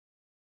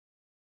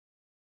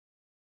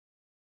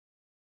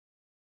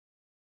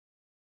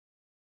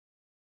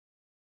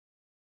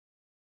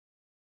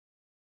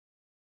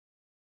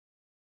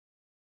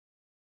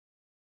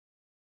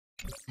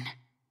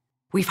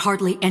We've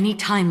hardly any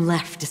time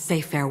left to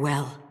say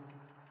farewell.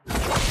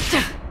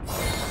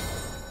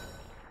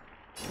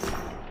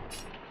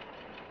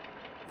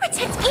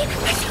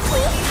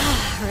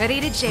 Ready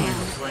to jam.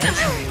 Pretty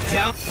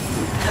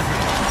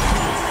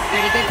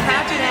good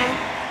crowd today.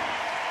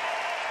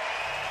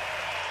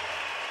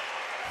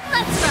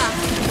 Let's rock.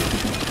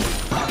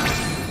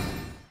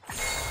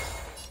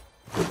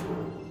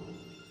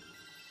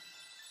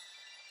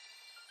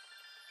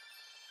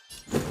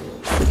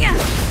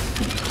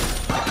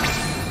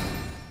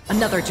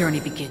 Another journey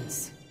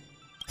begins.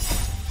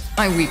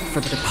 I weep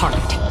for the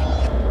departed.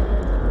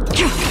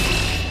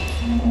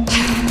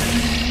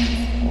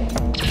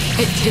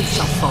 It too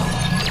shall fall.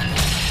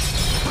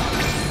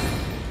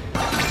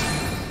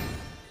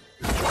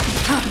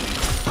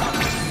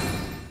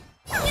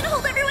 I'm gonna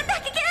hold everyone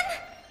back again.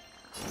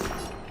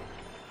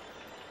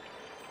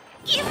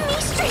 Give me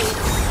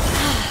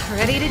strength.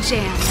 Ready to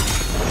jam.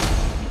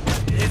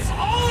 It's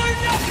all or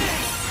nothing!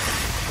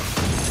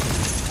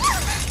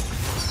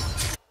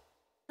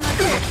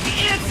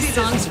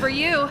 Songs for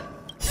you.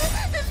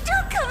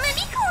 Don't come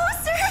any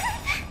closer!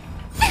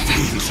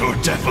 Fiends or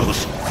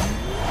devils,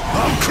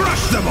 I'll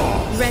crush them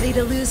all! Ready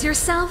to lose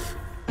yourself?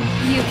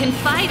 You can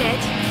fight it,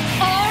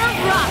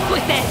 or rock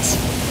with it!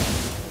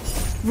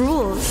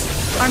 Rules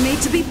are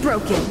made to be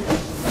broken.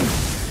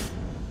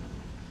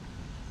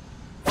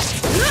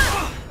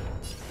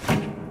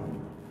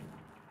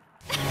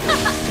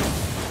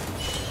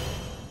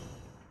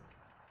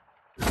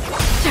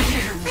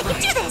 I can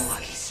do this!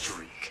 Lucky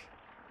streak.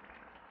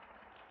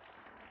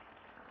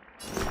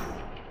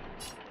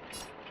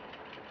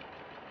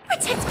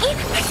 Protect me!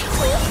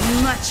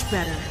 Please! Much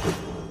better.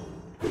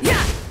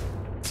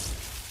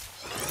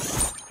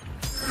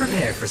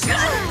 Prepare for some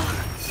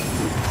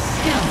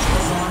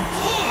scoundrels on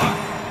floor!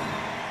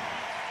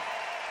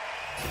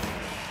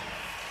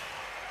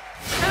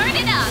 Turn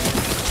it up!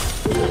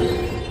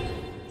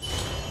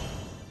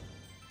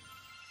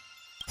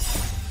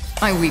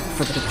 I weep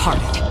for the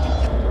departed.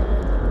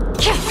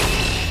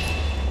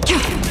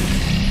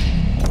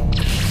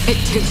 It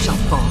too shall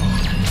fall.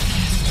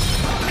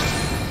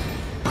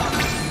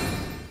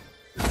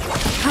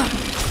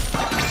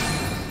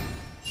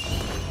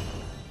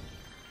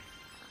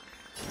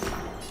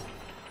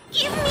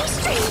 Give me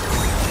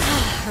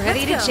strength!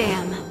 Ready to Let's go.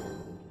 jam.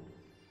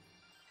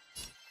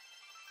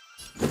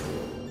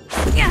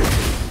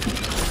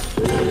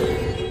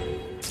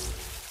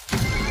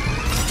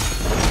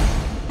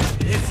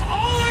 It's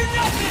all or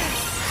nothing!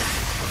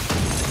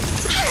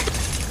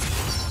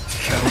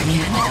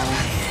 Going all in.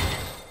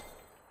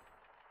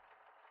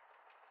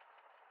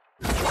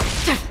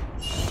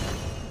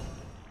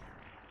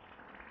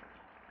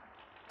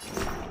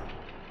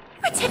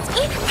 Protect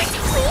me!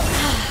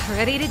 Please!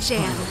 Ready to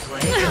jam.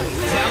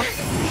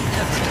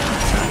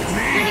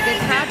 Pretty good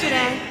crowd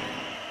today.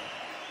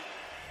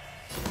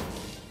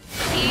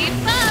 Keep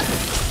up!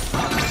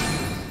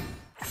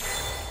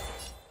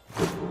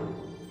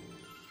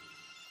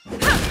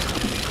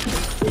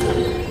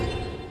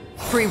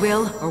 Free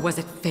will, or was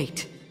it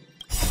fate?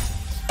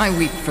 I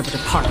weep for the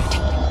departed.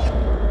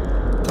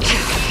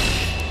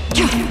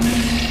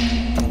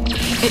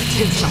 It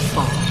too shall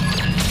fall.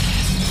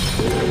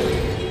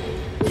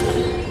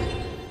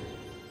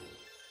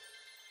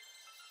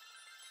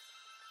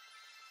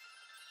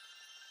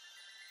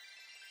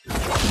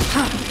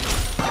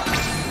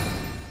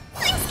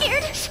 I'm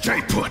scared!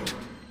 Stay put!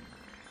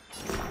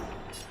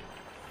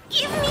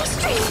 Give me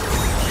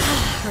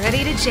strength!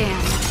 Ready to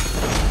jam.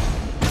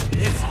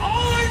 It's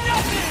all or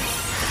nothing!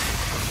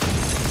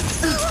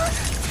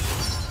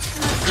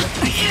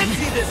 I can't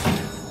see this!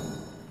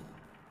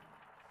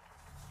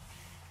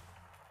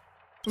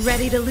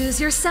 Ready to lose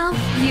yourself?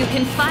 You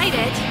can fight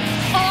it,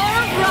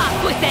 or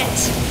rock with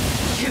it!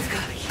 You've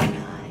got a keen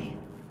eye.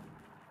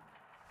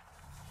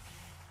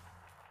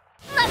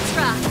 Let's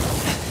rock!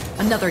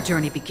 Another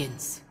journey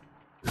begins.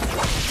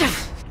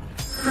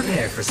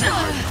 Prepare for some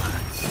hard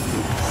times.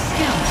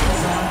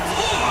 Scoundrels on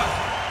floor!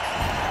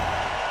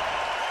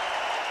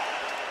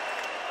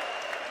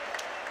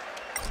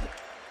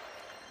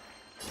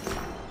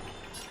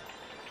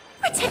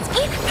 Protect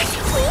me! Please!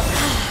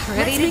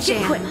 Ready Let's to make it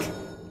jam. quick.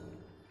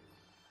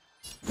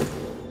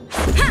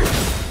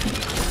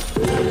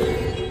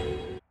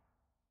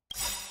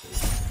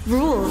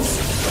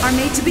 Rules are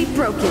made to be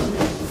broken.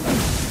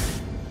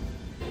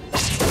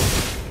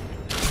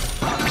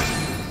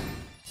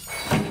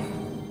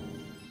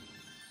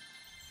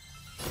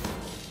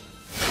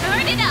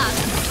 Turn it up!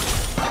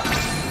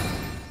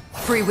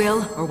 Free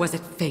will, or was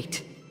it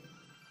fate?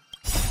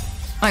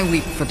 I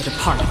weep for the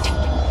departed.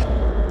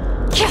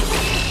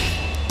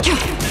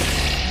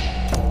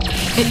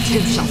 It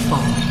too shall fall.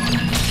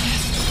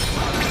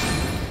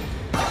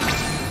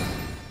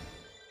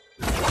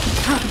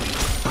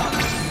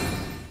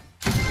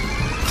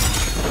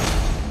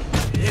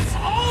 It's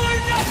all or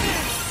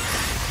nothing!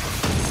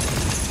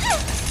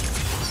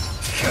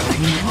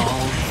 Going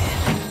all in.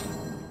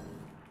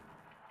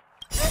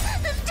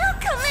 Don't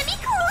come any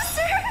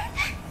closer!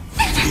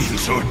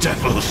 Fiends or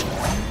devils,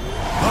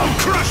 I'll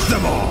crush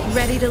them all!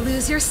 Ready to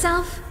lose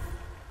yourself?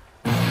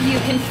 You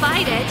can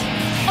fight it,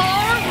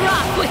 or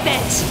rock with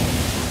it!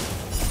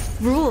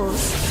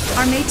 Rules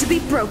are made to be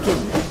broken.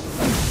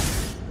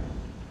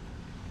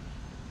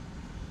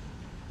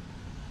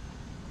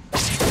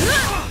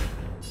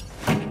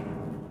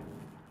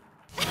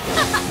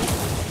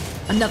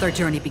 Another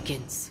journey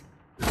begins.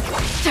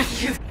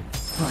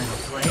 Final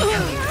play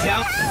coming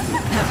down.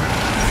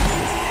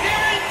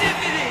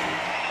 Serendipity!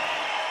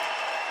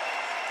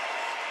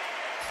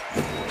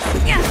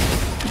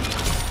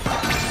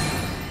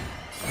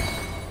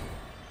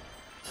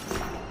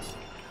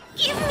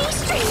 Give me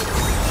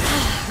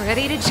strength!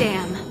 Ready to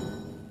jam.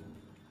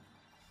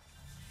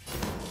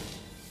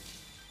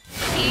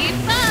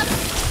 Keep up!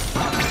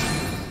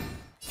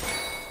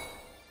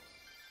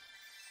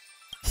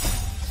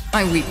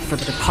 I weep for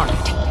the departed.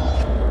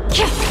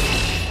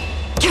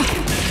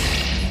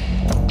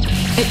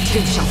 It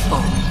too shall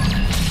fall.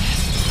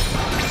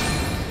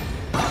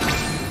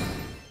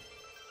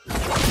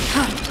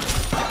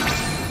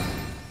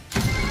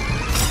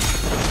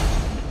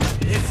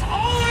 It's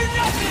all or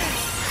nothing!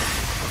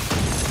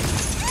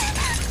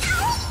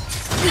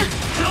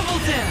 Double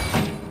down!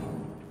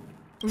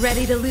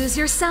 Ready to lose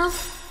yourself?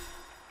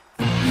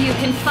 You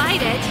can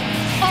fight it,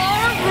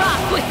 or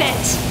rock with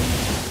it!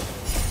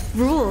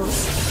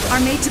 Rules are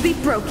made to be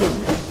broken.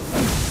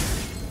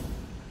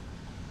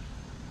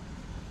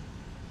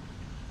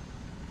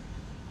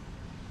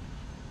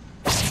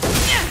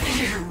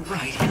 You're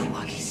riding a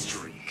lucky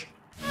streak.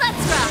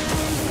 Let's rock!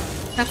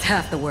 That's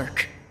half the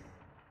work.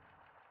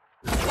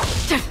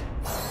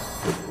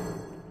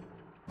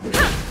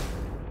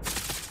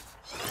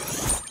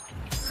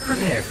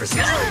 Prepare for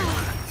some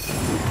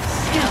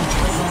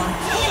Scoundrels on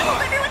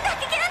Hold everyone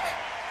back again!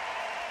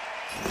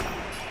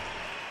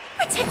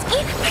 Protect me!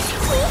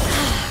 Protect me!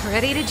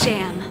 Ready to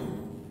jam.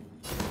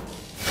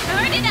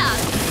 Turn it up!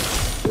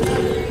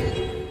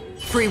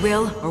 Free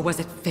will, or was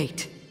it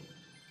fate?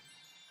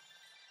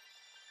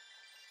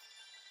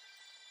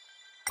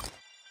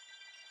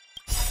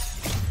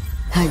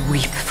 I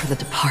weep for the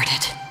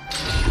departed.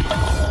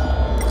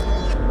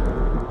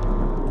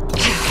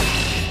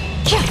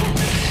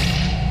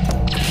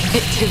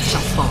 It too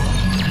shall fall.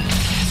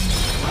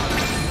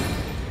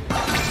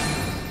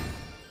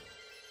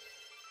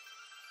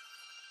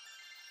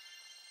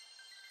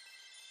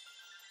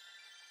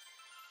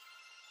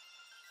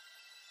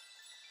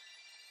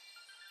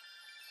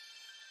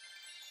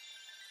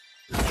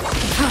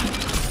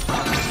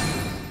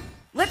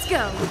 Let's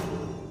go.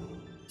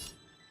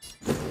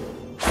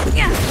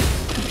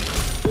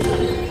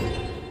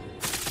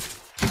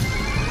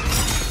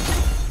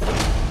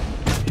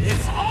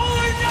 It's all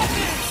or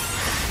nothing!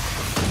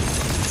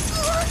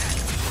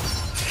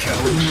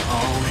 Going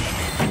all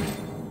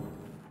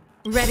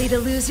in. Ready to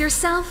lose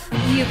yourself?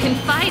 You can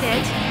fight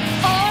it,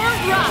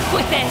 or rock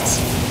with it!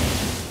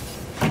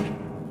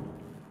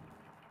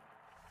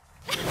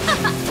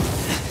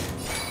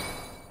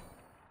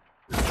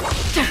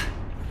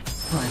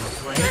 Final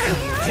play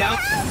coming down.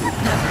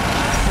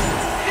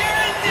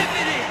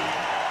 Serendipity!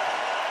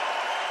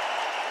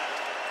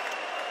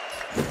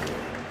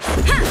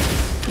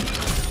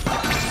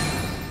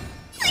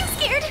 I'm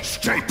scared!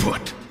 Stay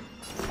put!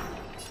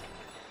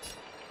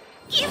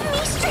 Give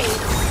me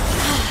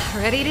strength!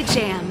 Ready to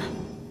jam.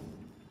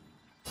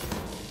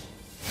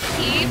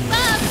 Keep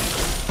up!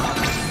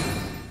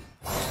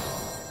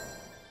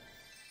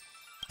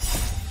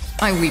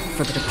 I weep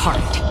for the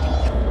departed.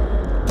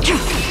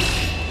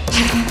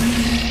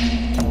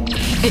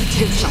 It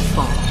too shall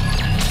fall.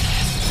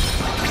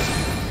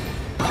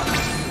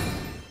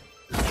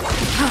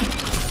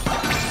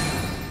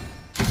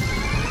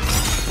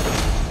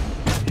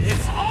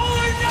 It's all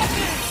or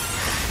nothing!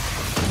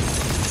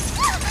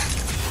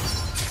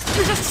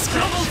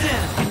 Double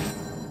down!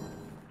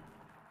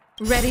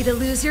 Ready to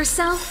lose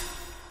yourself?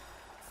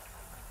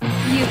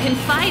 You can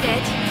fight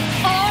it,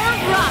 or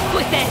rock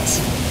with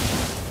it!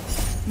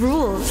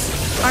 Rules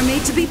are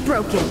made to be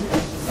broken.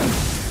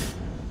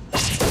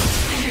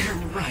 You're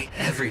right,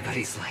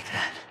 everybody's like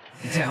that.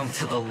 Down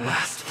to the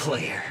last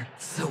player.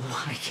 So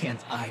why can't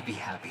I be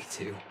happy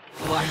too?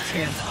 Why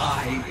can't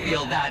I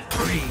feel that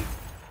free?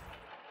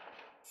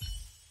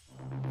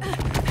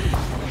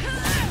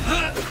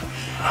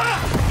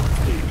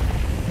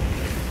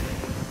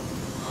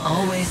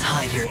 Always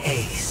hide your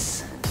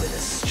ace with a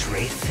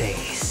straight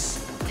face.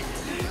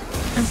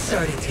 I'm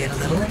starting to get a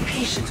little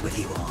impatient with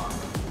you all.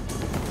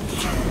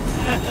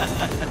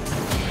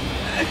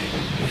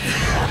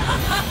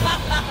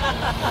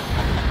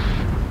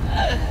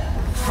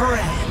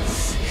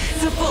 Friends,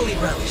 to fully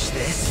relish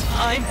this,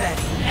 I'm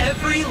betting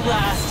every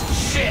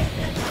last chip.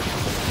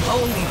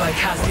 Only by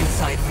casting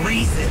aside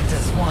reason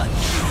does one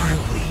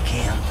truly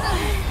gamble.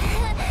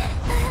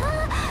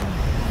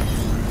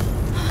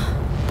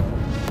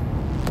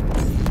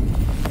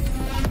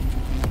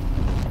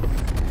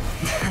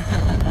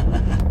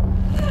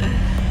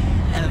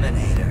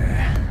 Emanator,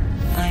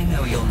 I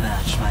know you'll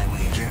match my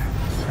wager,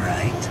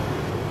 right?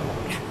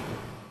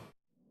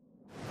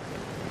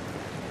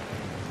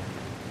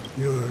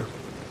 You're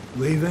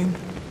leaving?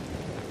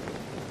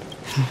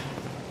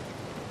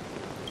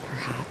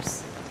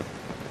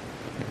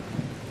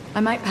 I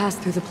might pass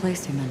through the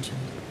place you mentioned.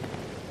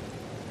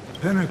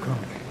 Pinnacle.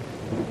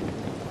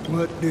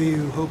 What do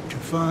you hope to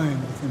find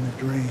within a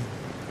dream?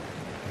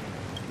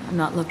 I'm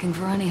not looking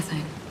for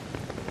anything.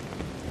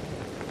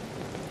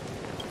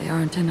 They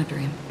aren't in a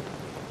dream.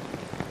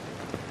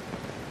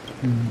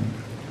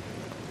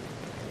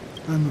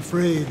 I'm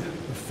afraid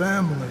the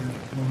family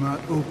will not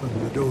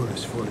open the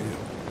doors for you.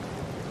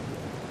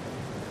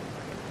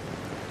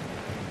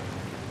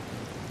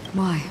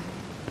 Why?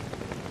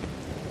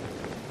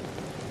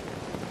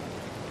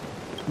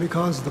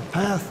 Because the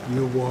path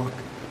you walk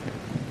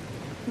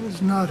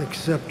is not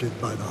accepted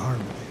by the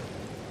Harmony.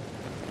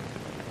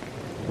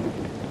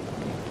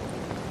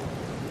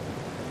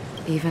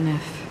 Even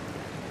if...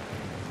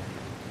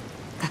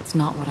 that's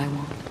not what I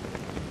want.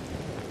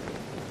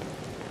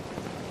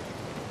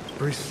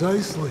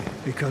 Precisely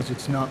because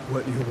it's not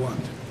what you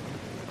want.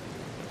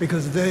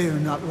 Because they are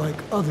not like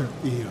other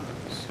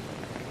eons.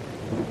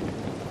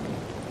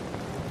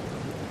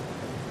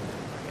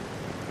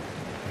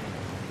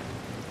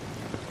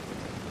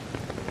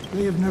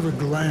 They have never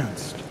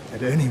glanced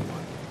at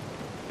anyone,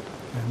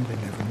 and they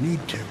never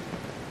need to.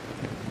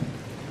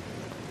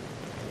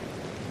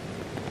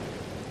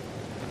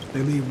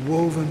 They leave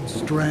woven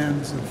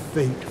strands of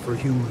fate for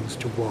humans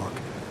to walk,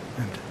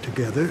 and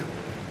together,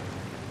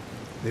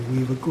 they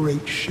weave a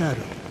great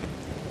shadow.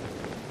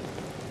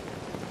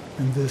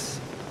 And this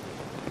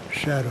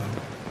shadow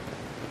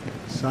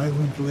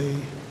silently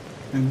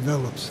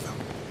envelops them.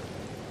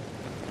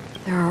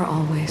 There are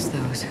always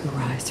those who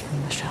rise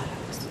from the shadows.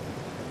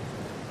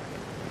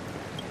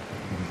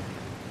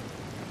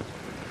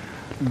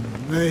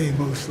 They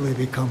mostly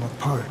become a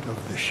part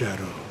of the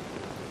shadow.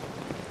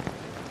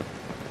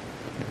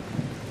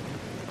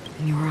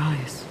 In your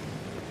eyes,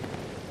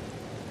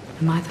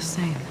 am I the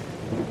same?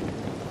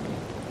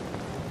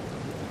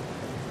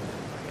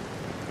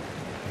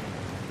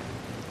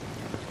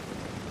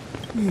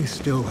 You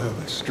still have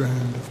a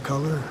strand of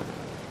color.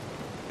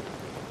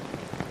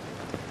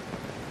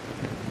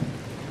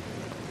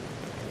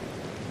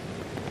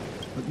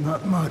 But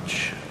not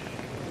much.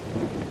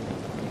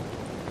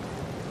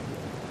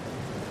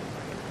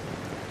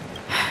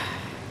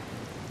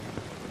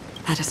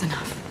 That is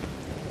enough.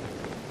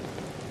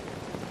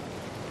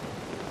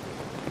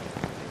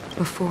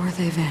 Before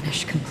they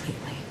vanish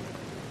completely.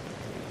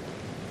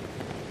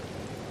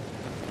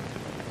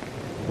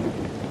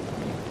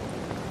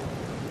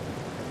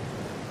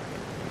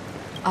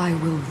 I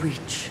will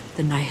reach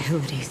the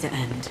Nihility's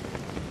end.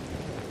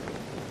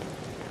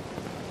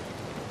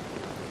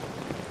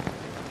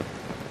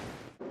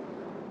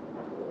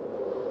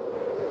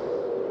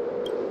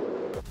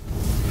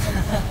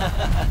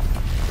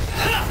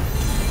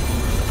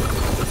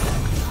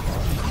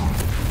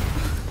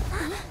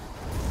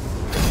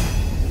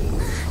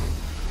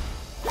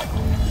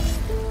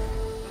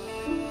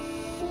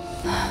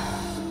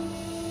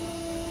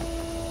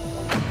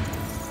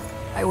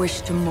 I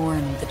wish to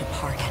mourn the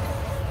departed,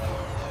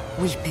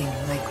 weeping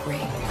like rain,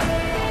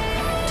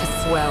 to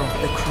swell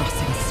the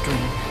crossing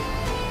stream.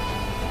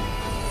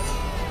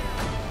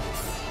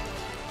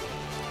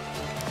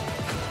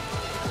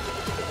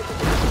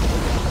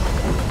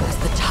 As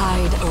the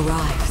tide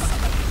arrives,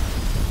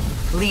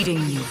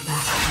 leading you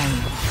back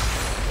home.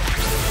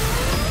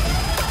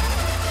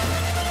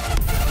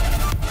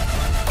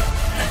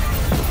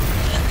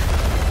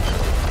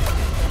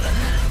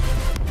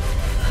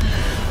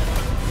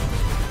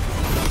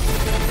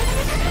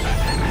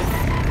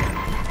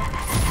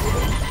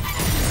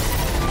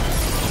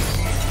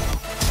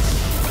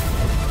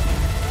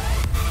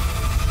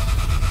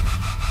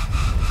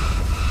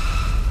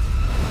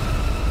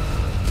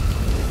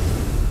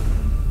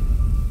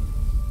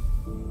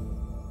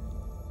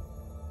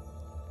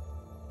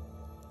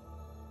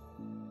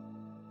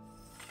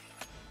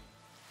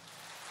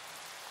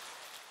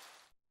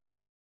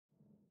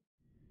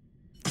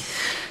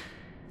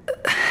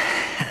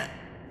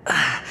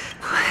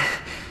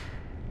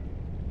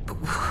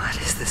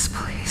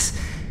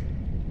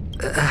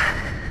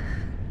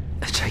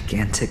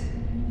 Gigantic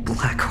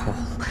black hole.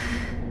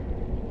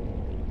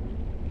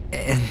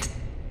 And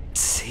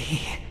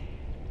see...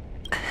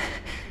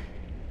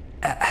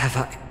 Have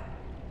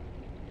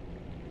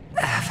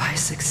I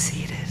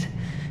succeeded?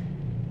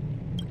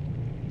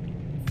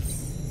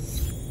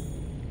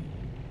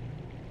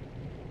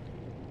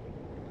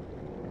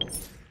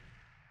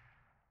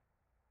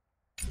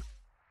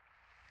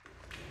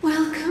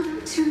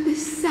 Welcome to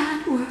this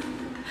sad world,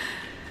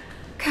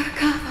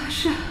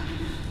 Kakavasha.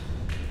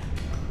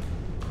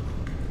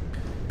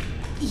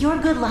 Your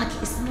good luck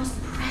is the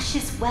most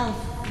precious wealth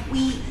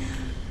we,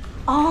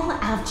 all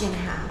Avgin,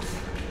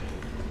 have.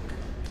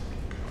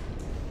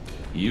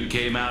 You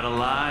came out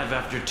alive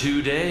after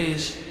 2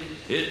 days.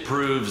 It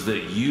proves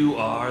that you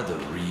are the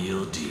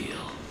real deal.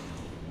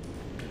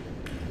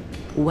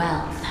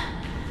 Wealth,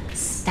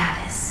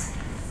 status,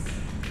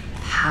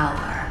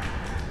 power.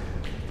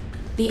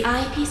 The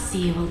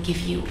IPC will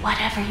give you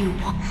whatever you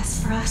want.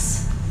 As for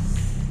us,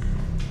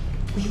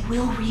 we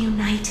will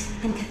reunite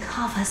in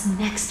Kakava's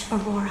next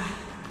Aurora.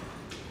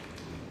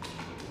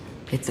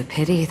 It's a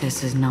pity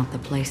this is not the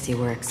place you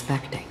were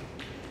expecting.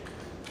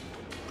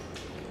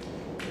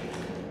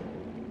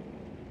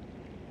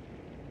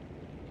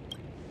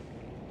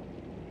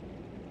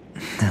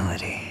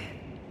 Melody.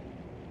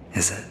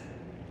 Is it?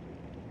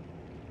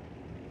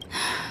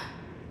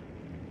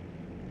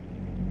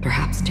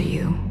 Perhaps to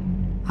you,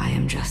 I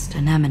am just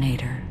an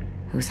emanator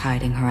who's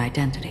hiding her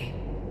identity.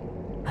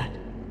 But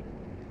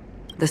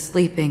the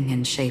sleeping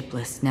and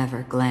shapeless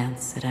never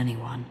glance at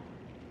anyone.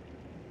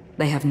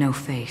 They have no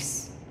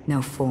face,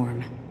 no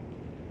form,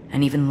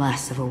 and even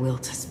less of a will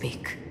to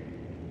speak.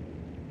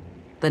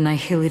 The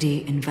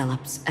nihility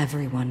envelops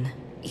everyone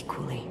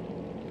equally.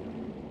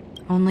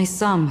 Only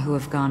some who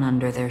have gone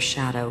under their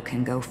shadow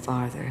can go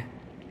farther,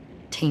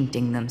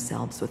 tainting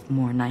themselves with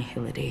more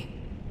nihility.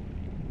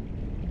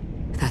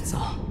 That's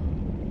all.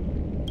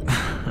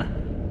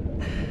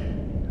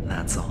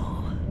 That's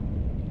all.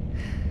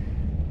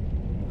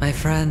 My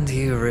friend,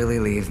 you really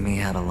leave me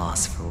at a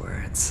loss for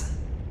words.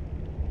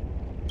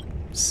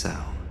 So,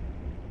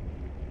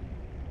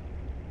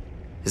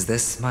 is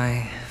this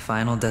my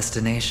final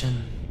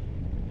destination?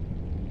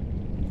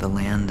 The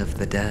land of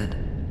the dead?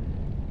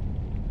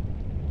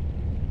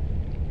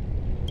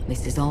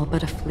 This is all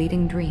but a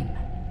fleeting dream.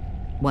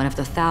 One of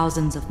the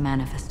thousands of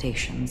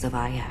manifestations of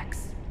IX.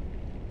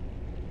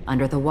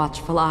 Under the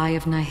watchful eye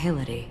of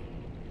nihility,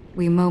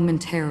 we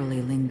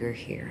momentarily linger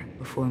here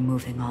before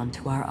moving on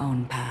to our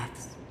own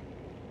paths.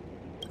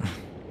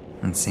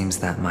 It seems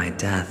that my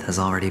death has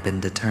already been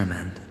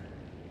determined.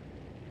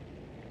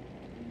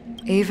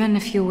 Even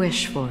if you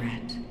wish for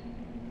it,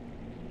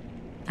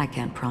 I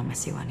can't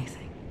promise you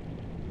anything.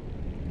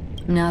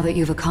 Now that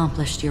you've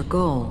accomplished your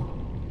goal,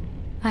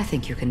 I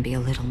think you can be a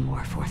little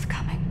more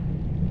forthcoming.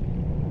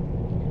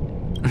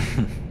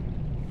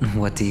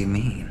 What do you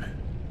mean?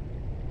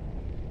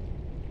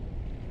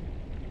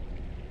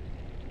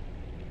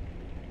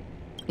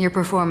 Your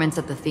performance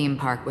at the theme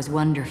park was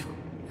wonderful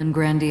and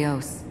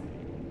grandiose.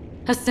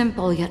 A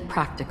simple yet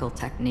practical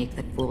technique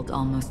that fooled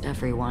almost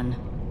everyone.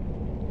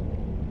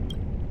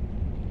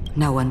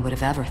 No one would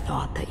have ever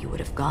thought that you would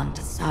have gone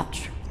to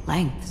such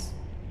lengths,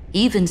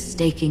 even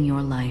staking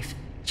your life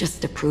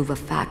just to prove a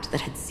fact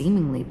that had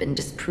seemingly been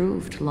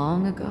disproved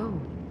long ago.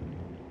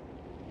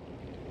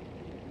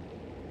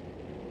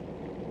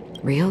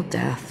 Real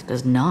death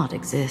does not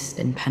exist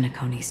in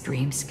Penacony's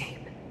dreamscape.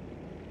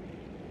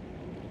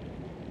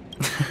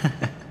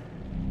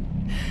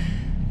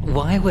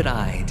 Why would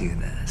I do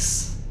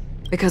this?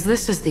 Because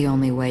this is the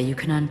only way you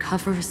can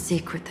uncover a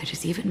secret that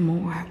is even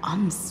more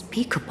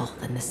unspeakable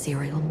than the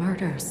serial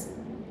murders.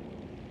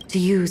 To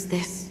use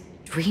this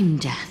dream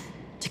death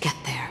to get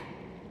there.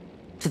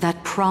 To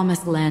that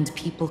promised land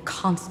people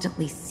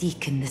constantly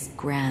seek in this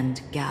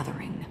grand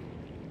gathering.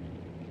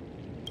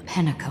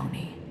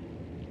 Penacony.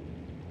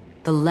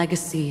 The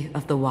legacy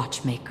of the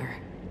Watchmaker.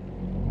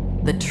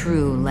 The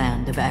true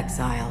land of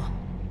exile.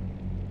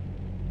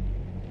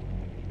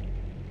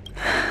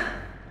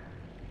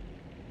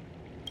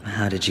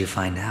 How did you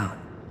find out?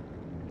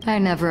 I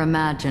never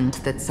imagined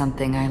that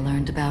something I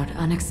learned about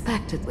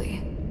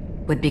unexpectedly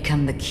would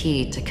become the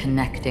key to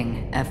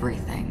connecting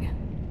everything.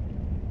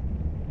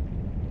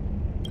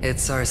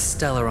 It's our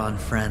Stellaron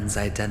friend's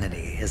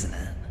identity, isn't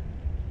it?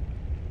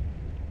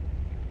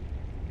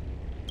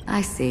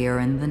 I see you're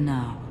in the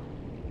know.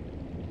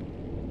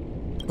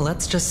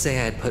 Let's just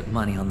say I'd put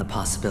money on the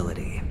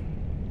possibility.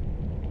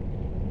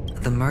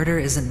 The murder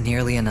isn't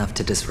nearly enough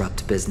to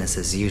disrupt business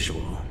as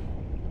usual.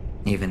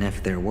 Even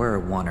if there were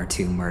 1 or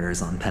 2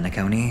 murders on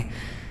Penacony,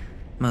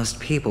 most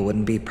people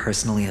wouldn't be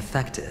personally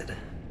affected.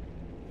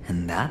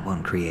 And that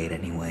won't create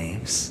any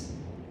waves.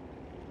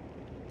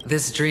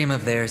 This dream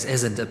of theirs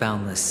isn't a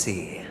boundless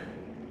sea.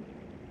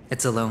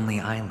 It's a lonely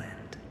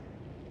island.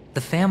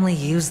 The family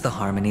used the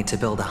Harmony to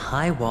build a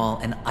high wall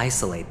and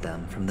isolate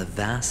them from the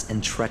vast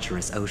and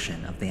treacherous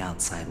ocean of the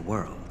outside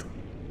world.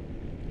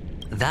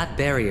 That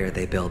barrier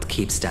they built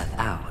keeps death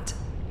out.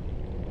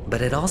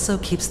 But it also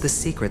keeps the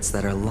secrets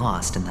that are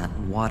lost in that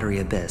watery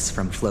abyss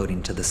from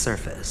floating to the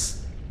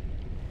surface.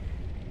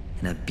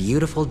 In a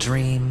beautiful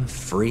dream,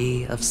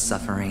 free of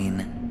suffering,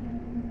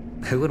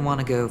 who would want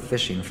to go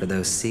fishing for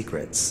those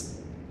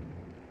secrets?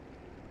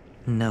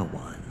 No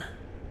one.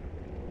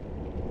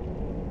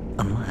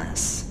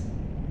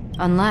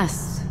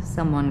 Unless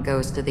someone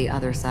goes to the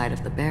other side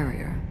of the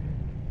barrier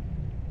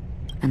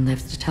and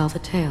lives to tell the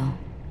tale.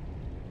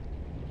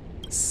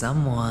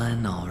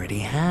 Someone already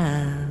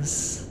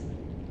has.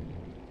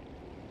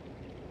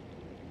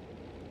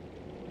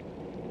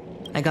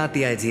 I got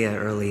the idea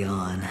early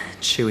on,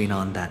 chewing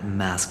on that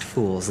masked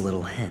fool's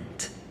little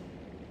hint.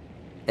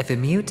 If a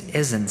mute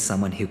isn't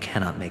someone who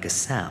cannot make a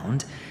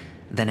sound,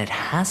 then it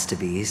has to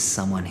be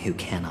someone who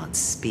cannot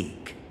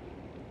speak.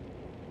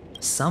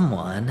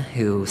 Someone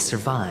who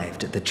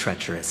survived the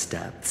treacherous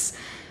depths,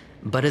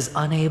 but is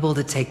unable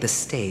to take the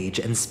stage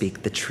and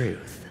speak the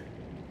truth.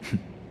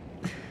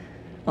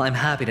 Well, I'm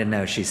happy to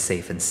know she's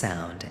safe and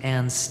sound,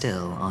 and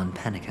still on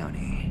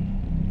Penacony.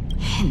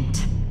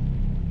 Hint.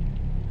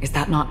 Is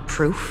that not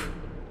proof?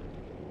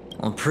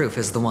 Well, proof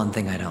is the one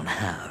thing I don't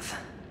have.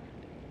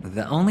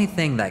 The only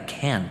thing that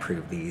can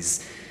prove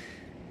these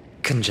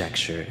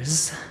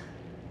conjectures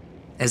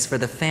is for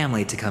the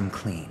family to come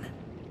clean.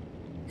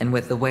 And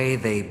with the way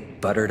they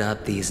buttered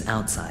up these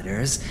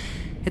outsiders,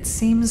 it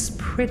seems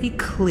pretty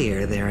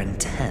clear they're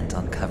intent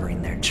on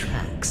covering their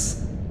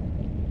tracks.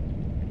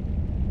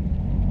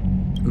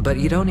 But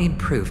you don't need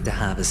proof to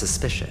have a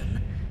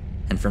suspicion.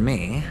 And for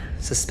me,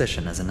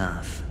 suspicion is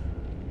enough.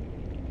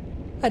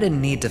 I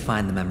didn't need to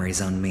find the Memory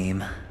Zone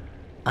meme.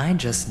 I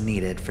just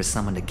needed for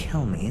someone to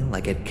kill me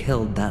like it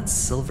killed that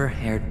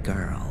silver-haired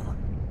girl.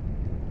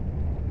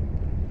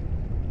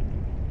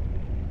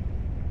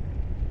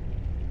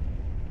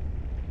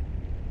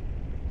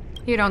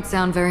 You don't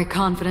sound very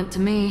confident to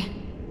me.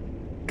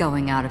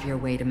 Going out of your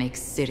way to make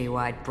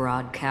citywide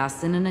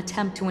broadcasts in an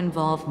attempt to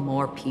involve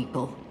more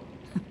people.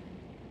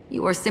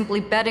 You are simply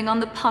betting on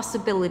the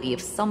possibility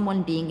of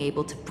someone being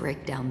able to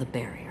break down the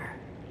barrier.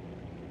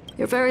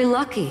 You're very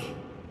lucky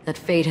that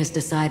fate has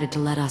decided to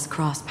let us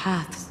cross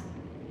paths.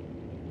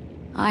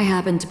 I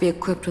happen to be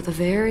equipped with a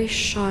very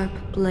sharp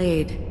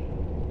blade,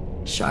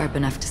 sharp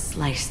enough to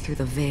slice through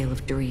the veil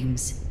of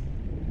dreams.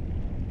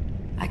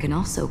 I can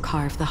also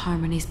carve the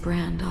Harmony's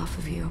brand off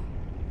of you.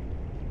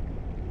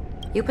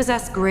 You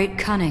possess great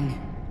cunning,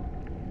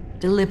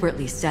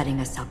 deliberately setting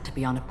us up to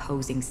be on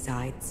opposing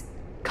sides,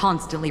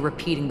 constantly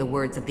repeating the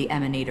words of the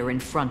Emanator in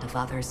front of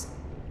others,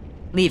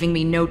 leaving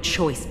me no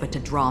choice but to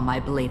draw my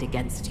blade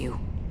against you.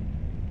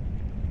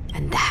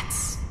 And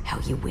that's how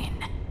you win.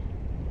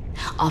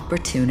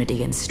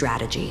 Opportunity and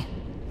strategy,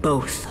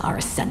 both are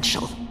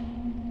essential.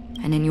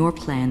 And in your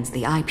plans,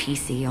 the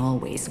IPC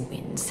always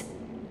wins.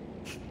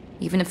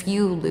 Even if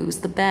you lose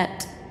the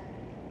bet.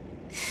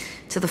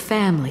 To the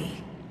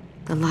family,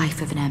 the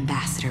life of an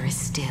ambassador is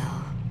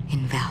still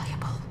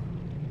invaluable.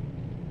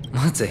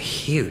 Well, it's a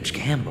huge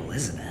gamble,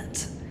 isn't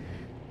it?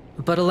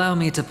 But allow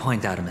me to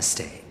point out a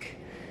mistake.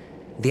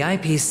 The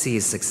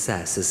IPC's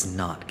success is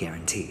not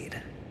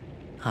guaranteed.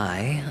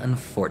 I,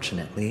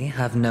 unfortunately,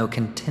 have no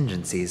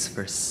contingencies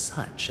for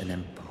such an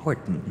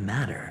important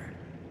matter.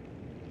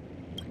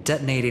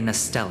 Detonating a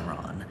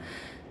Stellaron.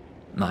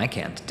 I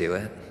can't do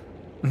it.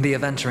 The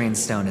Aventurine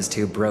stone is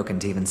too broken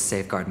to even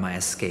safeguard my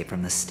escape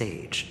from the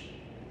stage.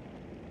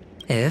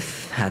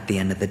 If, at the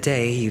end of the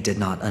day, you did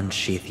not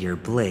unsheath your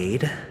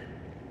blade,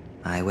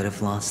 I would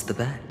have lost the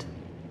bet.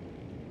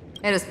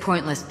 It is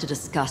pointless to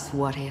discuss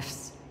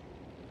what-ifs.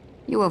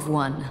 You have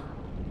won.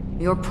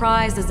 Your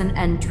prize is an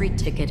entry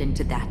ticket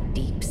into that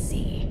deep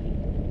sea.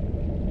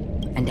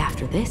 And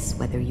after this,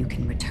 whether you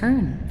can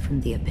return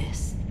from the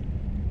abyss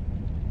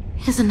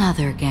is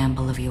another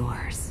gamble of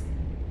yours.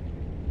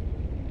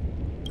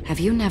 Have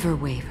you never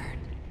wavered?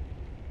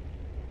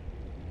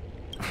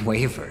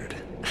 Wavered?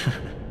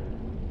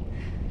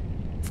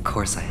 Of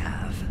course I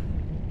have.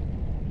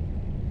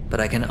 But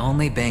I can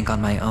only bank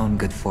on my own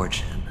good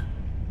fortune.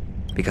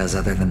 Because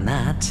other than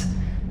that,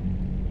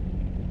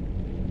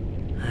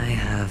 I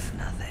have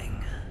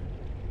nothing.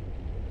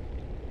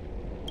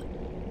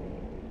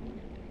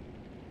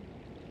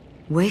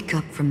 Wake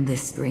up from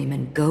this dream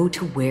and go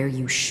to where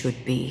you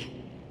should be.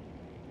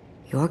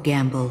 Your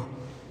gamble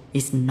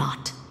is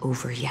not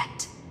over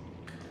yet.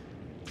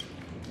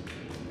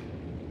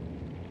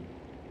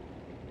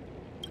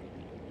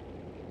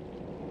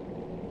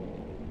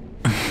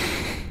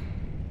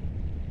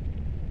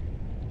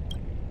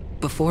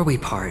 Before we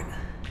part,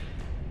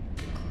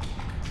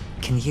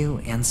 can you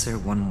answer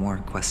one more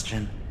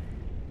question?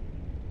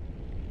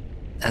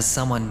 As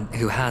someone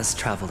who has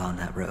traveled on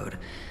that road,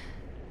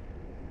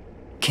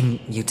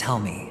 can you tell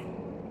me,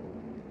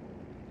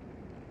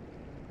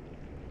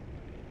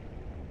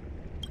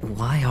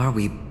 why are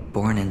we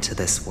born into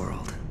this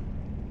world?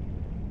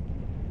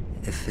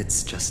 If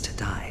it's just to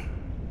die.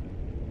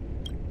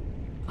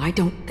 I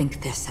don't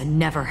think this and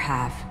never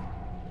have.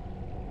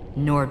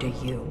 Nor do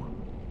you.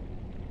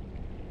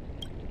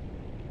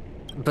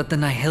 But the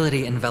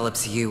nihility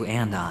envelops you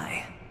and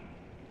I.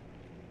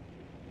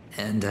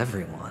 And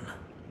everyone.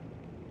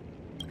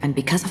 And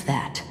because of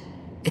that,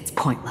 it's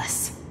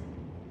pointless.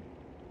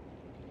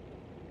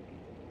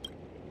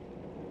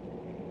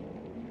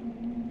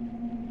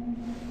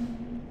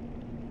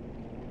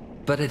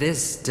 But it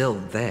is still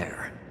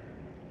there.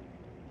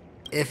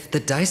 If the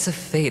dice of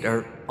fate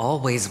are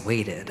always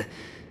weighted,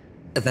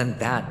 then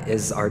that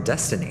is our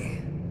destiny.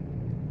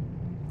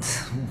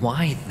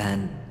 Why,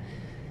 then,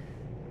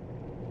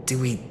 do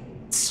we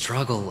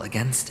struggle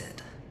against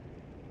it?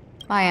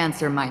 My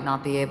answer might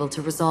not be able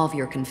to resolve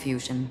your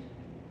confusion,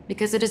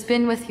 because it has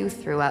been with you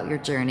throughout your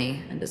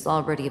journey and is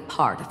already a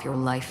part of your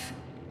life.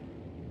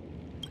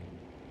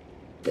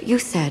 But you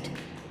said,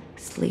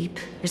 sleep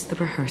is the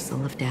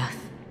rehearsal of death.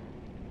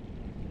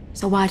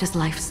 So why does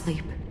life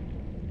sleep?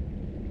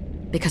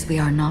 Because we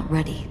are not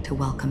ready to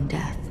welcome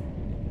death.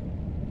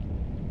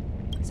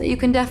 So you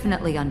can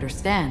definitely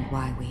understand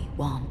why we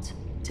want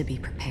to be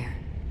prepared.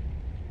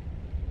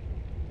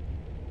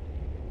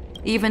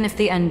 Even if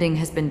the ending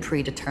has been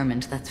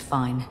predetermined, that's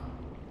fine.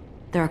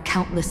 There are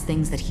countless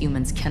things that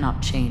humans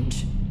cannot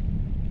change.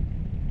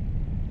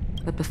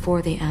 But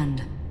before the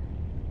end,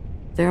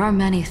 There are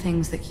many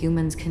things that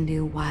humans can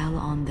do while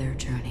on their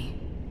journey.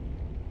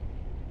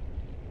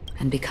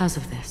 And because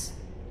of this,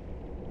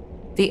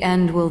 the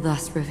end will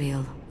thus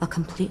reveal a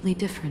completely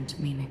different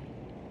meaning.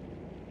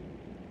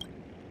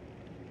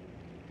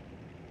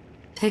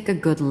 Take a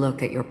good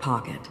look at your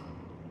pocket.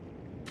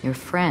 Your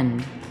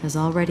friend has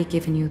already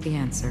given you the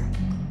answer.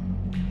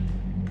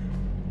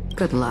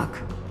 Good luck.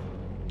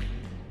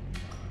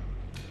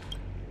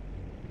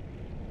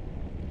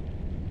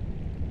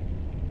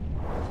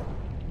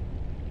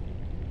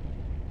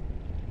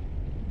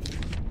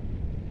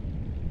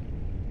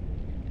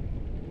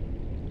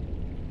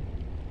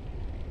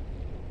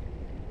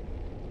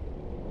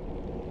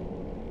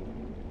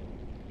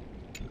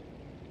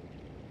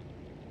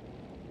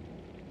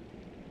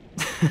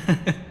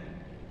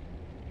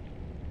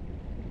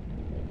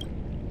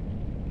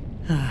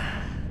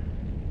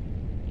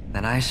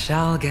 Then I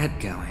shall get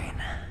going.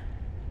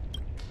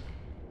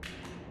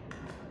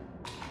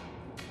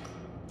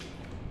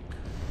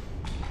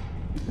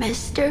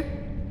 Mister?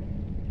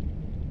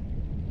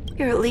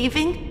 You're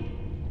leaving?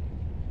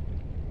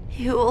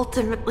 You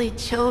ultimately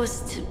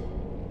chose to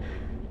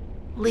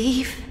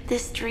leave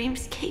this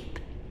dreamscape?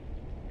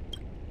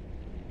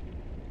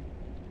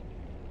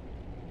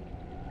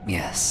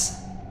 Yes.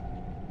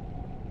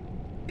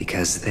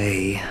 Because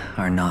they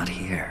are not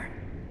here.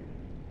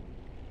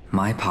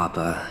 My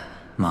papa,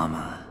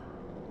 mama,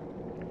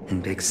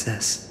 and big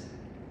sis.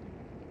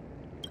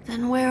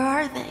 Then where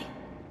are they?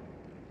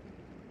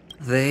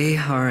 They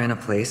are in a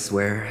place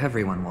where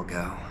everyone will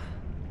go.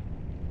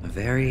 A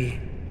very,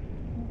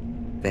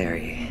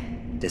 very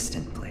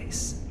distant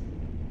place.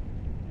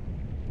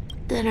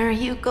 Then are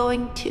you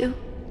going to?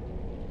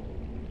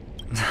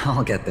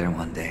 I'll get there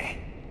one day.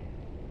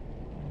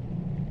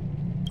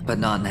 But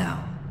not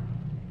now.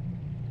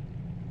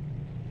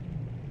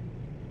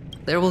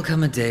 There will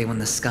come a day when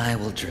the sky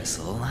will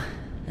drizzle,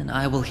 and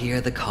I will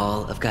hear the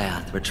call of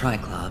Gaiathra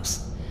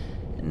Triclops,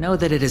 and know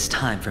that it is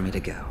time for me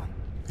to go,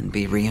 and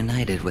be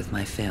reunited with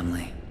my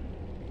family.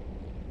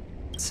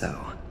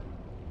 So,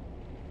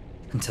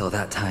 until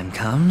that time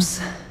comes,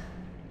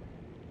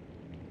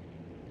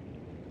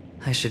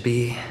 I should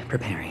be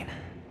preparing.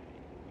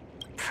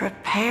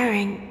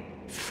 Preparing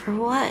for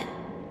what?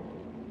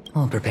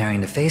 Well, preparing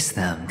to face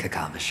them,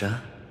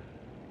 Kakavasha,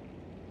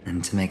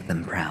 and to make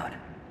them proud.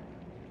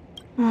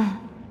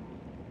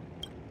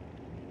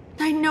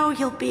 I know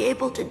you'll be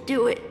able to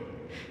do it.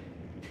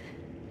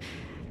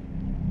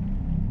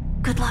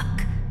 Good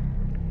luck.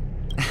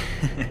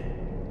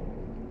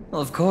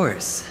 Well, of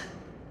course.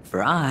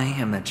 For I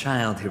am the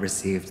child who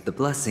received the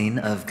blessing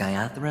of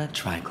Gaiathra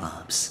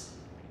Triclops.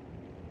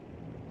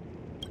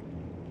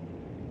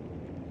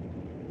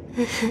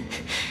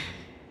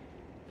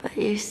 But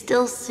you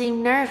still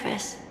seem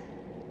nervous.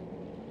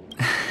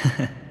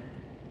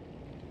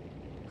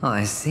 Well,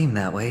 I seem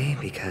that way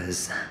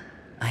because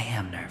I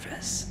am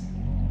nervous.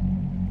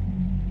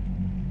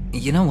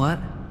 You know what?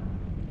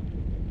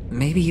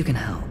 Maybe you can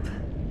help.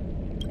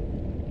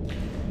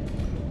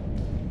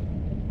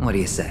 What do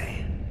you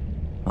say?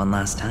 One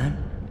last time?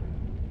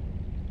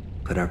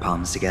 Put our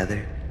palms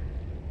together?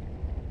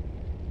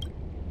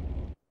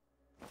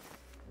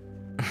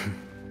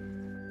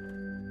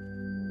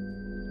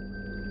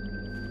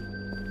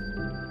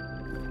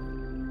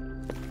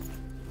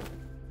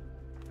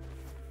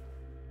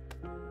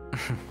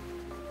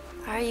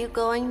 Are you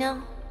going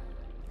now?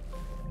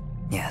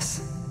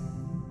 Yes.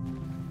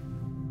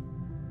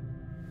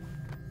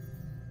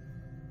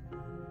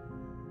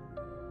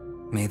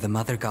 May the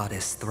Mother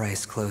Goddess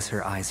thrice close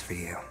her eyes for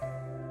you,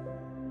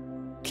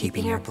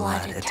 keeping your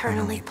blood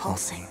eternally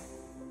pulsing.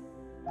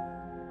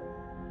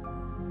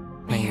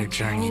 May your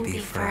journey be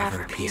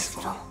forever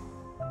peaceful,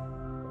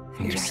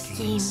 and your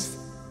schemes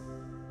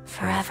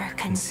forever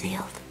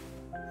concealed.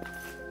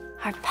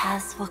 Our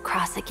paths will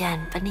cross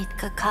again beneath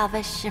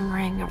Kakava's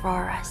shimmering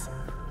auroras.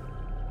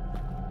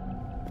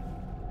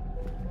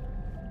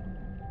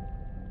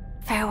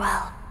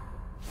 Farewell,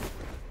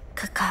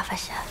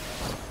 Kakavasha.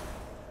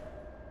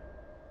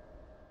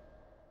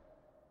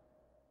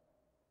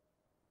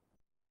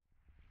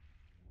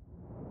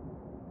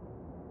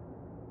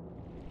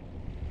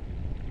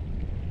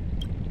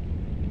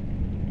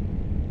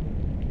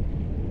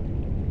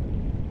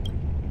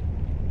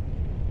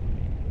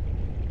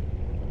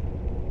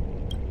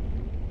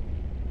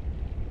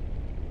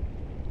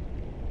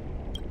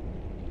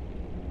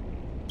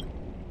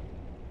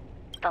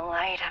 The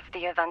light of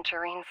the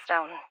Aventurine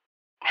stone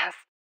has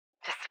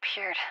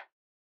disappeared.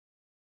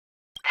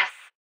 This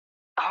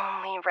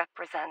only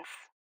represents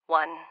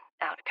one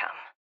outcome.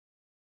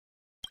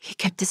 He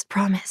kept his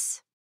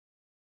promise.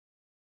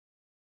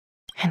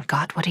 And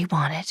got what he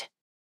wanted.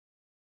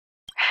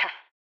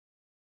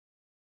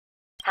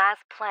 As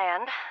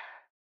planned,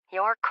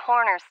 your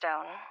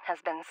cornerstone has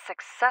been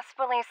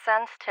successfully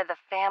sent to the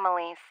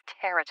family's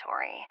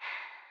territory.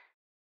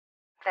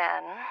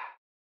 Then...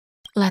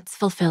 let's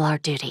fulfill our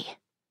duty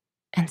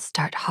and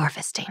start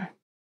harvesting.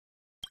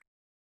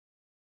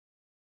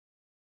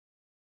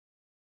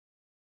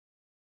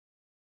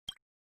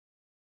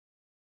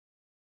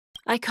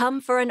 I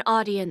come for an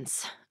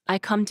audience. I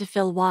come to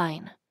fill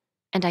wine.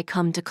 And I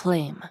come to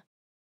claim.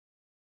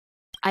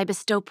 I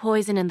bestow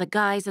poison in the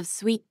guise of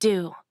sweet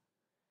dew.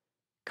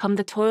 Come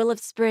the toil of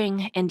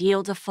spring and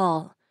yield a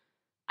fall.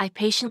 I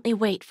patiently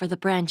wait for the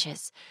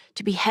branches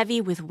to be heavy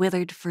with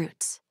withered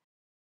fruits.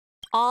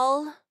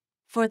 All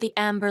for the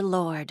Amber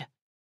Lord.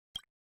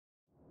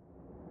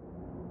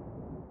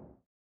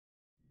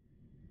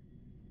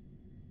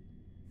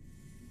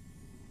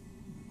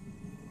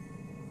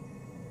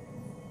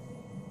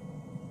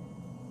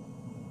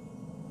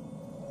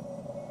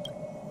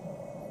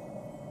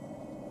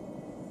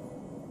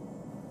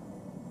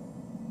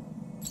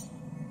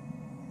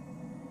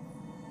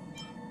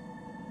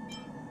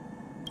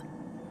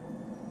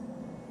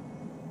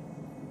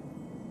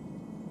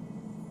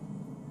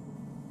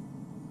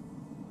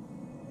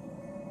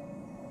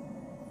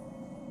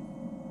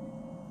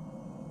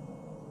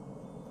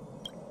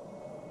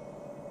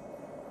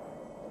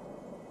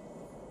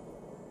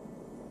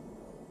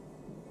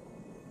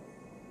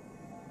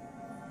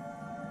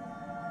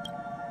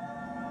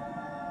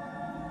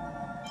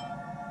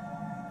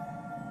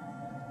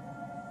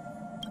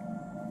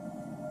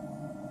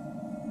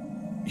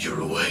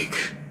 You're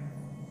awake.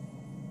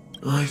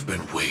 I've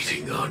been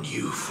waiting on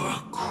you for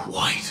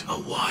quite a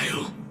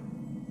while.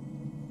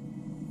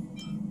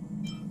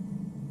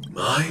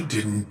 I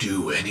didn't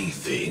do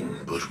anything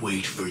but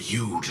wait for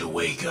you to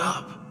wake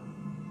up.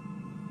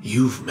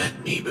 You've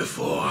met me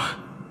before.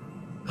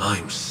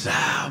 I'm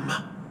Sam,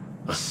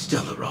 a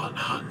Stellaron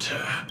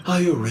hunter.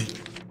 I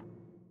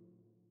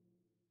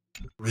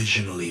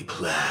originally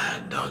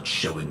planned on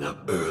showing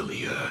up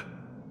earlier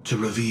to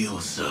reveal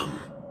some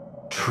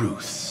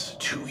truths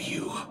to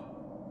you.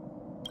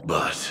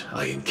 But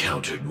I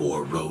encountered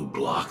more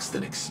roadblocks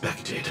than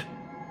expected.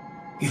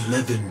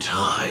 11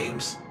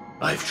 times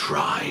I've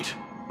tried,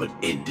 but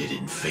ended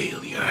in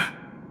failure.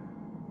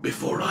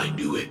 Before I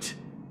knew it,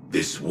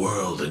 this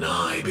world and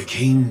I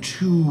became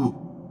too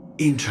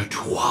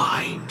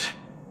intertwined,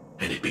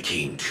 and it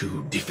became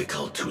too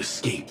difficult to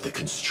escape the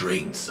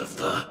constraints of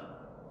the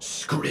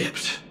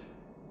script.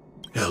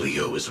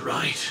 Elio is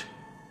right.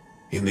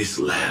 In this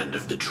land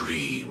of the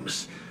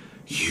dreams,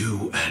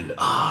 you and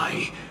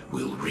I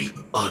will reap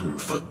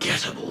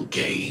unforgettable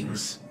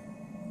gains.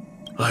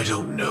 I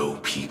don't know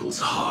people's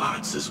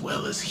hearts as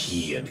well as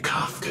he and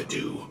Kafka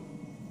do.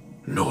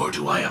 Nor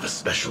do I have a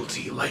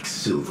specialty like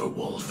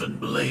Silverwolf and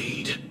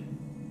Blade.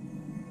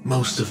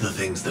 Most of the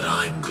things that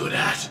I'm good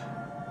at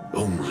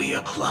only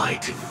apply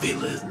to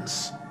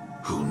villains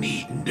who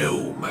need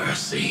no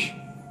mercy.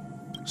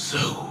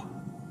 So,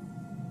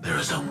 there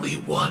is only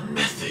one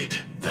method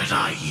that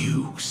I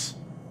use.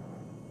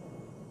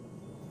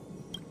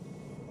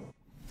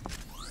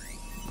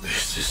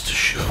 This is to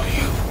show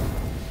you.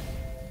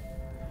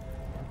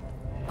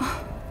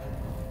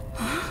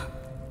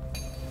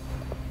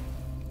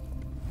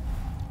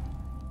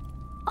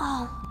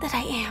 All that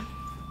I am.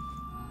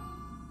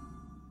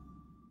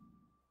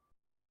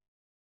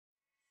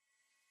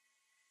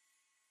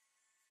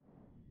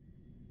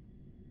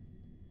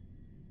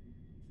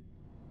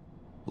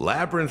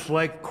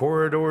 Labyrinth-like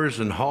corridors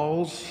and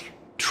halls?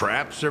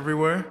 Traps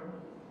everywhere?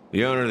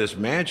 The owner of this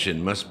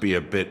mansion must be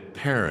a bit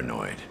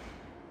paranoid.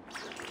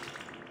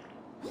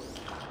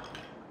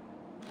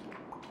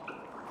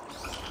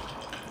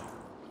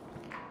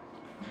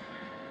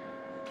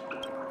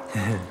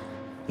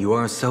 You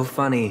are so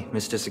funny,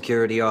 Mr.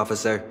 Security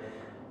Officer.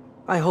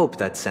 I hope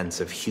that sense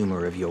of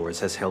humor of yours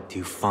has helped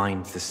you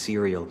find the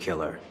serial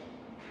killer.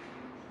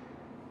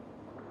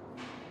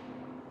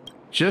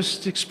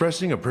 Just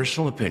expressing a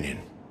personal opinion.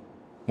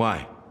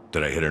 Why?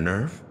 Did I hit a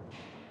nerve?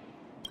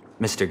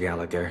 Mr.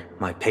 Gallagher,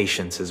 my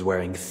patience is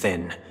wearing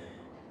thin.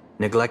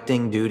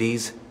 Neglecting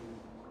duties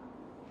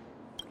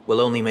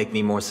will only make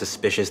me more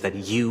suspicious that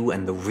you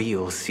and the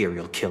real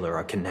serial killer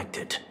are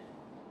connected.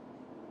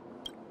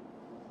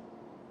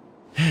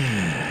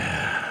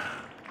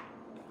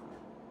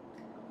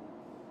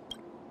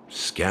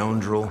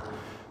 Scoundrel,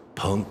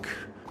 punk,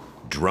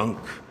 drunk,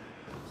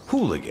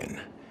 hooligan.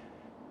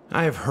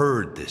 I have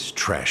heard this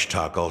trash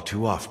talk all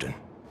too often.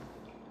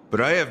 But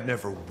I have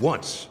never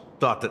once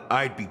thought that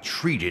I'd be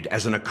treated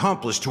as an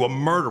accomplice to a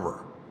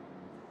murderer.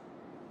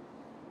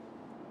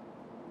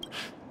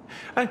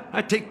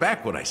 I take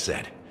back what I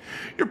said.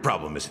 Your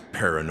problem isn't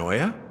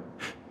paranoia.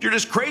 You're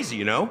just crazy,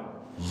 you know?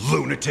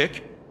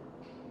 Lunatic.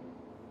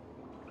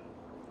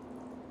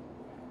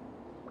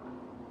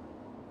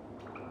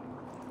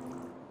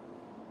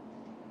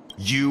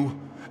 You,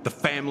 the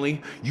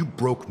family, you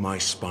broke my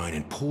spine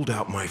and pulled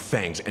out my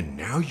fangs, and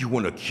now you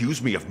want to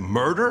accuse me of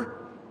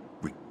murder?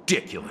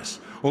 Ridiculous.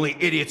 Only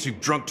idiots who've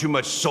drunk too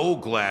much Soul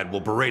Glad will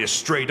berate a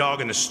stray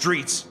dog in the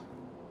streets.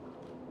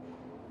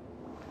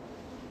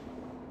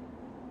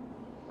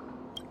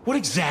 What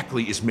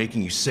exactly is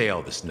making you say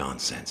all this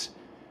nonsense?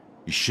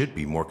 You should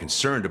be more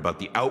concerned about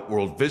the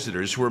Outworld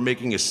visitors who are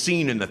making a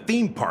scene in the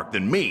theme park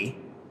than me.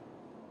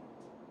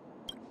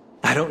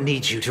 I don't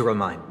need you to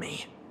remind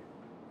me.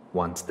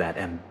 Once that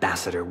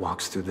ambassador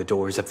walks through the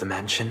doors of the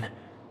mansion,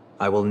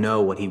 I will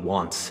know what he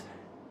wants.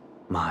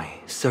 My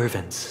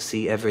servants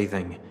see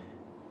everything.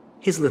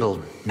 His little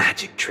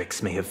magic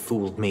tricks may have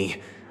fooled me,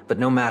 but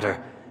no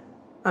matter.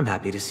 I'm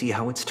happy to see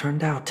how it's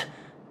turned out.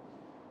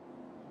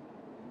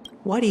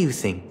 Why do you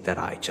think that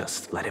I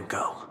just let him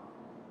go?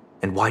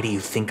 And why do you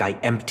think I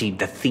emptied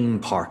the theme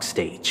park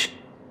stage?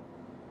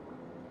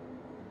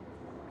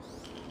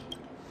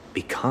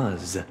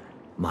 Because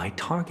my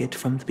target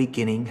from the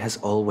beginning has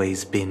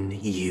always been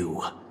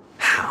you,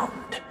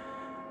 Hound.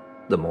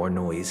 The more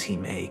noise he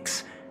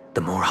makes, the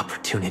more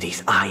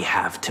opportunities I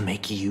have to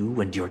make you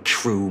and your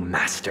true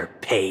master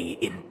pay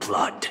in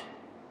blood.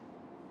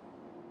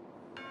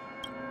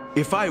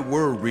 If I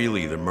were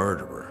really the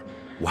murderer,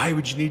 why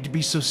would you need to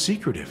be so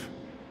secretive?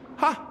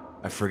 Ha!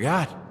 I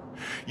forgot.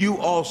 You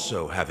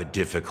also have a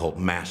difficult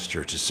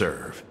master to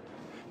serve,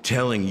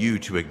 telling you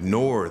to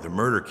ignore the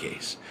murder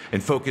case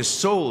and focus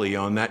solely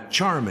on that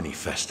Charmony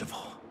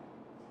festival.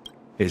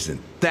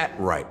 Isn't that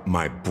right,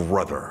 my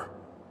brother?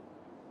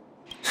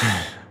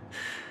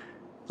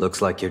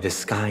 Looks like your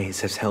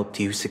disguise has helped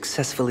you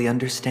successfully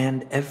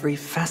understand every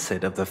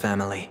facet of the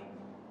family.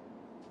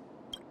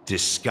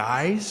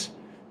 Disguise?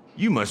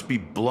 You must be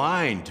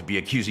blind to be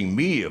accusing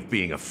me of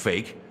being a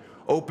fake.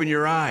 Open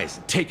your eyes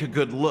and take a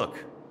good look.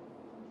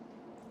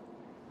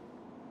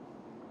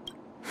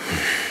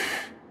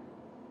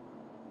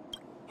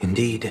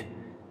 Indeed,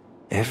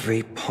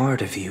 every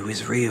part of you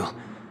is real.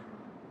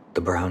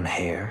 The brown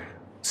hair,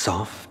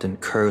 soft and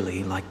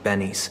curly like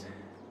Benny's.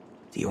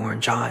 The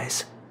orange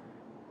eyes,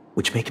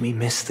 which make me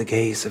miss the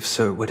gaze of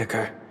Sir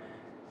Whitaker.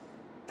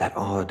 That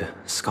odd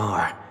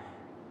scar,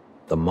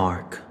 the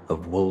mark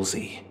of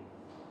Wolsey.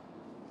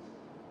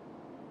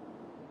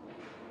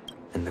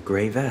 And the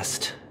gray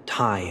vest,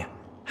 tie,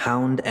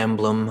 hound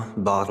emblem,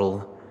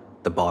 bottle,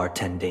 the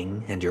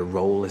bartending, and your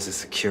role as a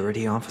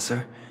security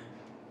officer.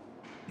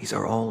 These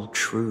are all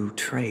true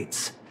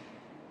traits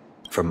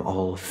from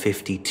all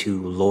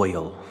 52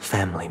 loyal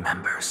family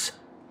members.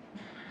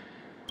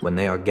 When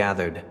they are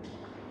gathered,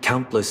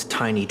 countless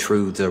tiny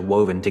truths are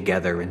woven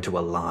together into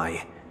a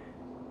lie.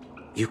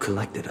 You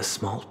collected a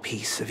small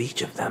piece of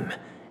each of them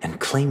and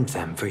claimed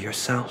them for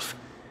yourself.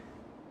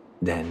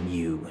 Then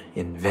you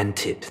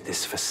invented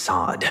this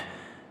facade,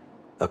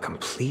 a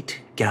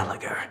complete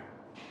Gallagher.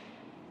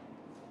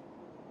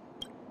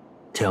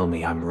 Tell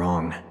me I'm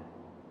wrong.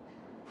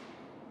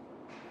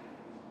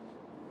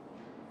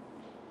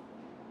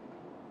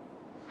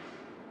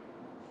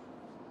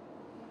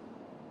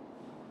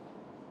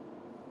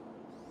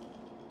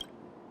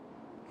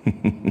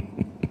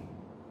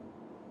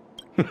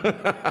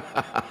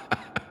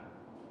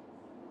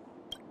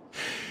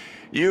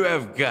 You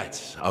have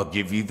guts, I'll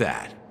give you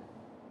that.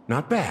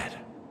 Not bad.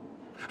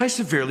 I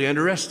severely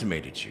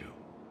underestimated you.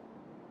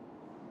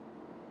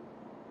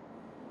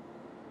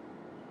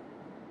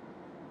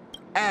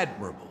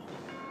 Admirable.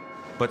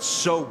 But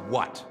so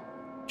what?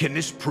 Can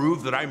this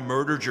prove that I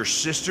murdered your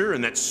sister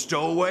and that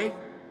stowaway?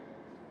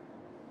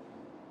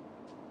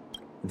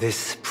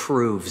 This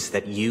proves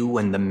that you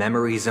and the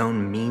Memory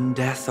Zone Meme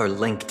Death are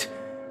linked,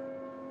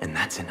 and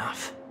that's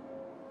enough.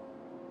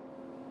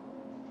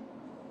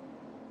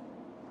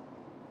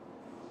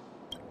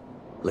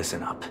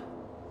 Listen up.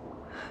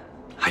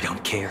 I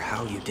don't care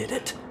how you did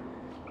it.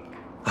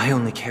 I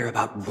only care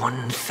about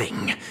one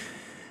thing.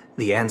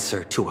 The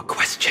answer to a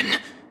question.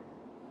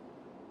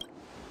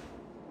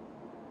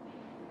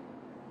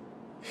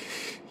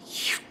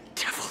 You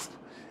devil.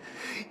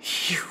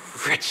 You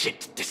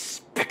wretched,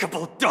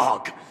 despicable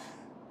dog.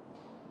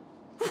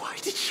 Why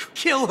did you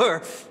kill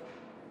her?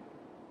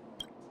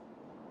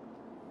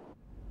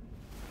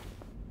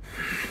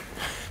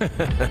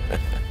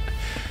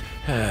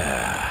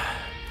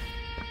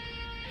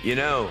 You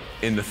know,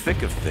 in the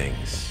thick of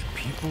things,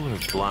 people are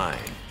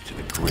blind to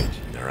the grit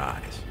in their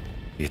eyes.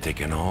 Yet they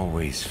can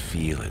always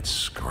feel it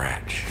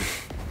scratch.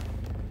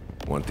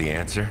 Want the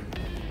answer?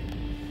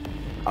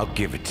 I'll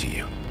give it to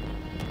you.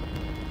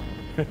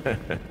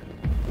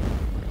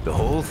 The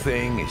whole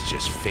thing is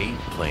just fate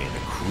playing a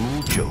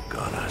cruel joke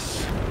on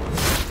us.